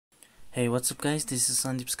Hey, what's up guys, this is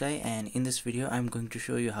Sandeep Sky, and in this video I'm going to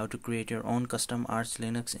show you how to create your own custom Arch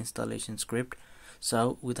Linux installation script.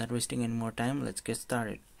 So without wasting any more time, let's get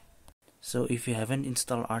started. So if you haven't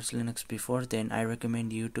installed Arch Linux before, then I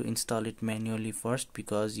recommend you to install it manually first,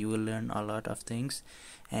 because you will learn a lot of things.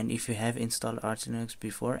 And if you have installed Arch Linux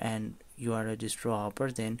before and you are a distro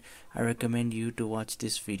hopper, then I recommend you to watch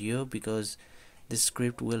this video, because this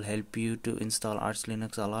script will help you to install Arch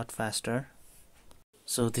Linux a lot faster.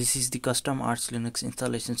 So this is the custom Arch Linux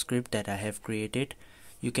installation script that I have created.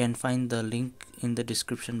 You can find the link in the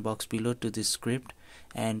description box below to this script,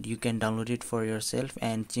 and you can download it for yourself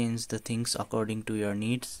and change the things according to your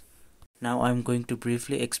needs. Now I'm going to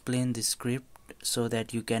briefly explain this script so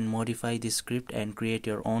that you can modify this script and create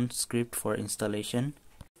your own script for installation.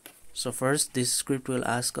 So first, this script will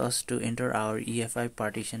ask us to enter our EFI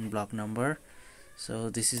partition block number.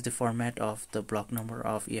 So this is the format of the block number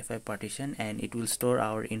of EFI partition, and it will store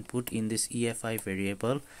our input in this EFI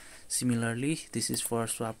variable. Similarly, this is for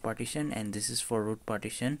swap partition and this is for root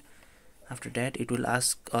partition. After that, it will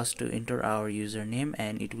ask us to enter our username,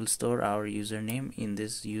 and it will store our username in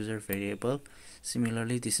this user variable.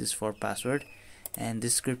 Similarly, this is for password, and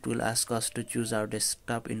this script will ask us to choose our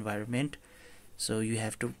desktop environment. So you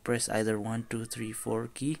have to press either 1, 2, 3, 4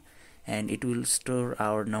 key, and it will store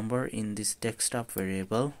our number in this desktop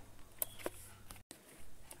variable.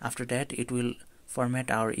 After that, it will format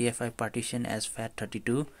our EFI partition as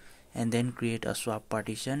FAT32, and then create a swap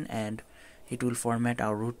partition, and it will format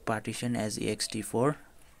our root partition as ext4.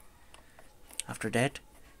 After that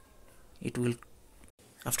it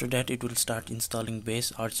will start installing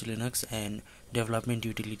base Arch Linux and development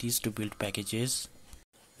utilities to build packages.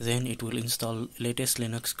 Then it will install latest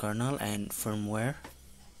Linux kernel and firmware.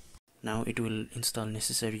 Now it will install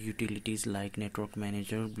necessary utilities like network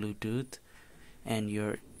manager, Bluetooth, and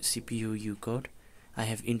your CPU Ucode. I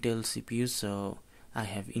have Intel CPU, so I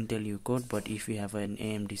have Intel Ucode, but if you have an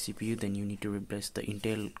AMD CPU, then you need to replace the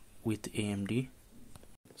Intel with AMD.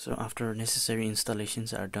 So after necessary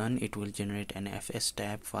installations are done, it will generate an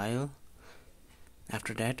fstab file.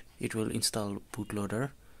 After that, it will install bootloader.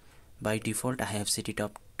 By default, I have set it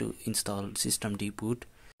up to install systemd boot.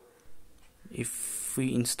 If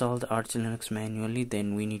we install the Arch Linux manually,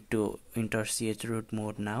 then we need to enter chroot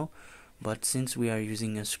mode now, but since we are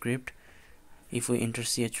using a script, if we enter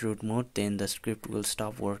chroot mode, then the script will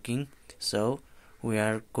stop working. So we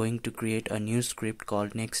are going to create a new script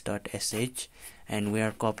called next.sh, and we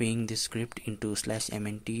are copying this script into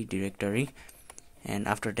 /mnt directory, and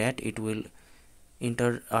after that it will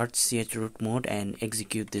enter Arch chroot mode and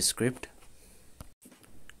execute this script.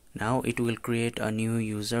 Now it will create a new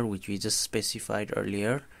user which we just specified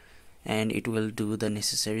earlier, and it will do the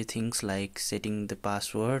necessary things like setting the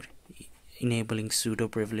password, enabling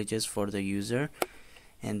sudo privileges for the user,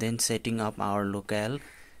 and then setting up our locale,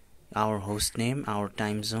 our host name, our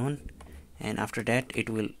time zone, and after that it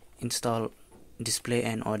will install display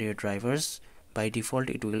and audio drivers. By default,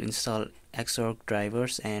 it will install Xorg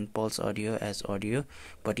drivers and Pulse Audio as audio,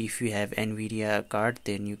 but if you have NVIDIA card,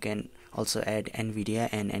 then you can also add NVIDIA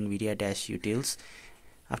and NVIDIA-utils.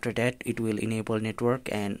 After that, it will enable network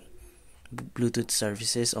and Bluetooth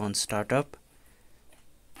services on startup.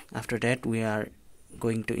 After that, we are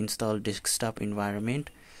going to install desktop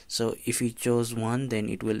environment. So if we chose 1, then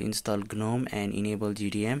it will install GNOME and enable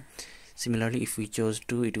GDM. Similarly, if we chose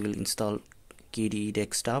 2, it will install KDE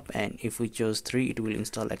desktop, and if we chose 3, it will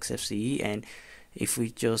install XFCE, and if we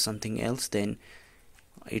chose something else, then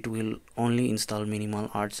it will only install minimal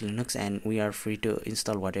Arch Linux, and we are free to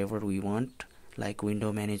install whatever we want, like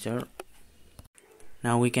window manager.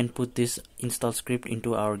 Now we can put this install script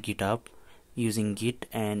into our GitHub using Git,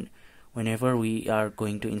 and whenever we are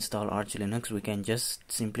going to install Arch Linux, we can just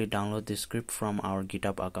simply download this script from our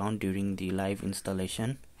GitHub account during the live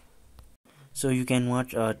installation. So you can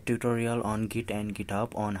watch a tutorial on Git and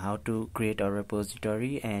GitHub on how to create a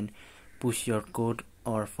repository and push your code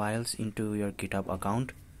or files into your GitHub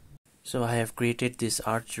account. So I have created this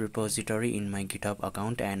Arch repository in my GitHub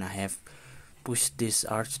account, and I have pushed this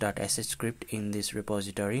arch.sh script in this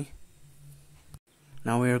repository.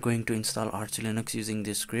 Now we are going to install Arch Linux using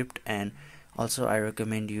this script, and also I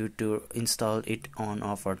recommend you to install it on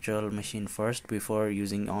a virtual machine first before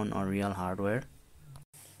using on a real hardware.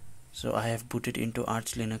 So I have booted into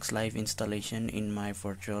Arch Linux live installation in my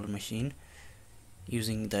virtual machine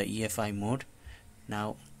using the EFI mode.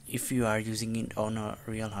 Now if you are using it on a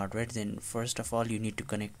real hardware, then first of all you need to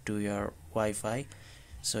connect to your Wi-Fi.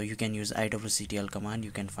 So you can use iwctl command.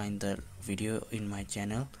 You can find the video in my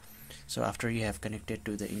channel. So after you have connected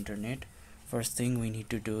to the internet, first thing we need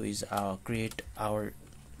to do is create our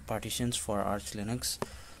partitions for Arch Linux.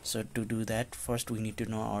 So to do that, first we need to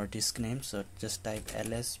know our disk name, so just type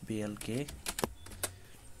lsblk,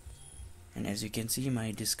 and as you can see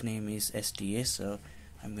my disk name is STA, so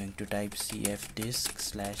I'm going to type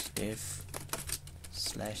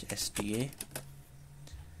cfdisk/dev/sta.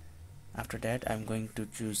 After that I'm going to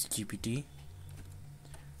choose GPT.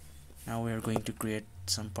 Now we are going to create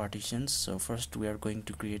some partitions. So first we are going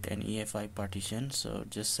to create an EFI partition, so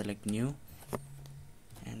just select new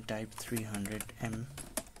and type 300M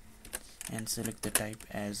and select the type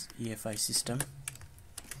as EFI system.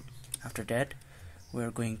 After that we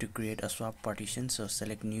are going to create a swap partition, so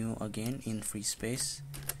select new again in free space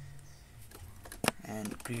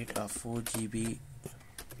and create a 4 GB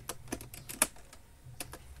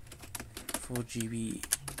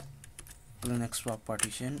Linux swap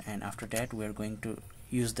partition, and after that we are going to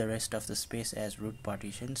use the rest of the space as root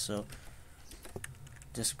partition. So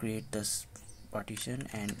just create this partition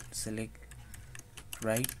and select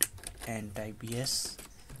write and type yes,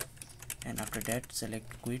 and after that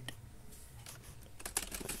select quit.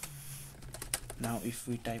 Now if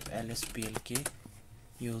we type lsblk,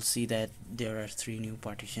 you will see that there are 3 new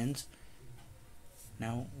partitions.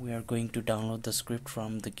 Now we are going to download the script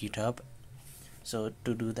from the GitHub. So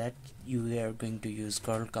to do that you are going to use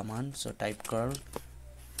curl command, so type curl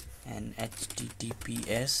and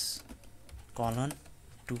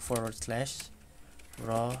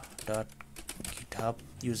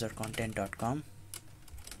https://raw.github/usercontent.com/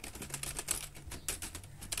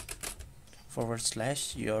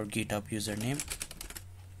 your GitHub username,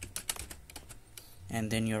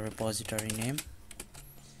 and then your repository name,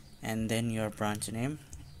 and then your branch name,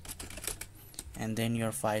 and then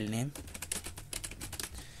your file name,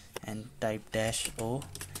 and type -o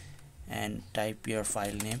and type your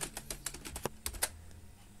file name.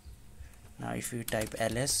 Now if you type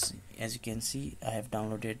ls, as you can see I have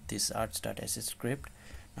downloaded this arch.sh script.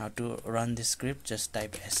 Now to run this script just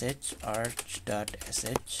type sh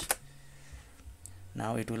arch.sh.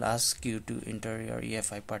 Now it will ask you to enter your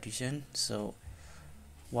EFI partition, so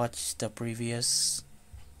watch the previous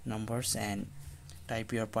numbers and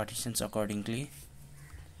type your partitions accordingly.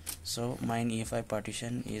 So mine EFI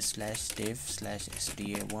partition is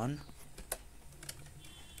 /dev/sta1.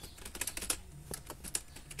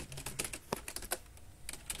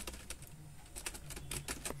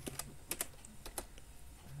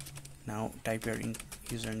 Now type your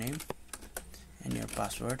username and your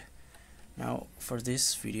password. Now for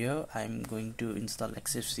this video I'm going to install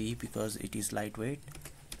XFCE because it is lightweight.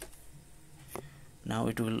 Now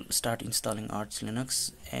it will start installing Arch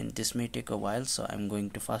Linux, and this may take a while, so I'm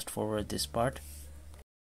going to fast forward this part.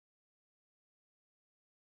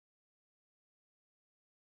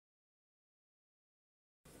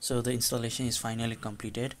 So the installation is finally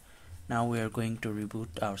completed. Now we are going to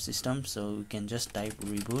reboot our system, so we can just type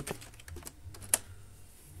reboot.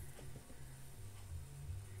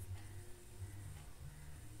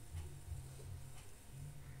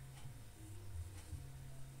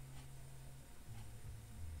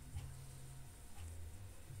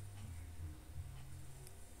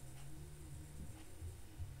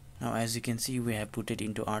 Now as you can see we have put it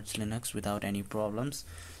into Arch Linux without any problems.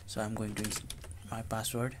 So I'm going to use my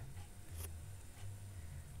password.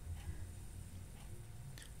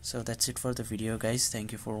 So that's it for the video guys.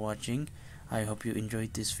 Thank you for watching. I hope you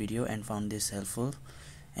enjoyed this video and found this helpful,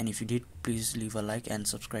 and if you did, please leave a like and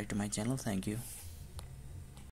subscribe to my channel. Thank you.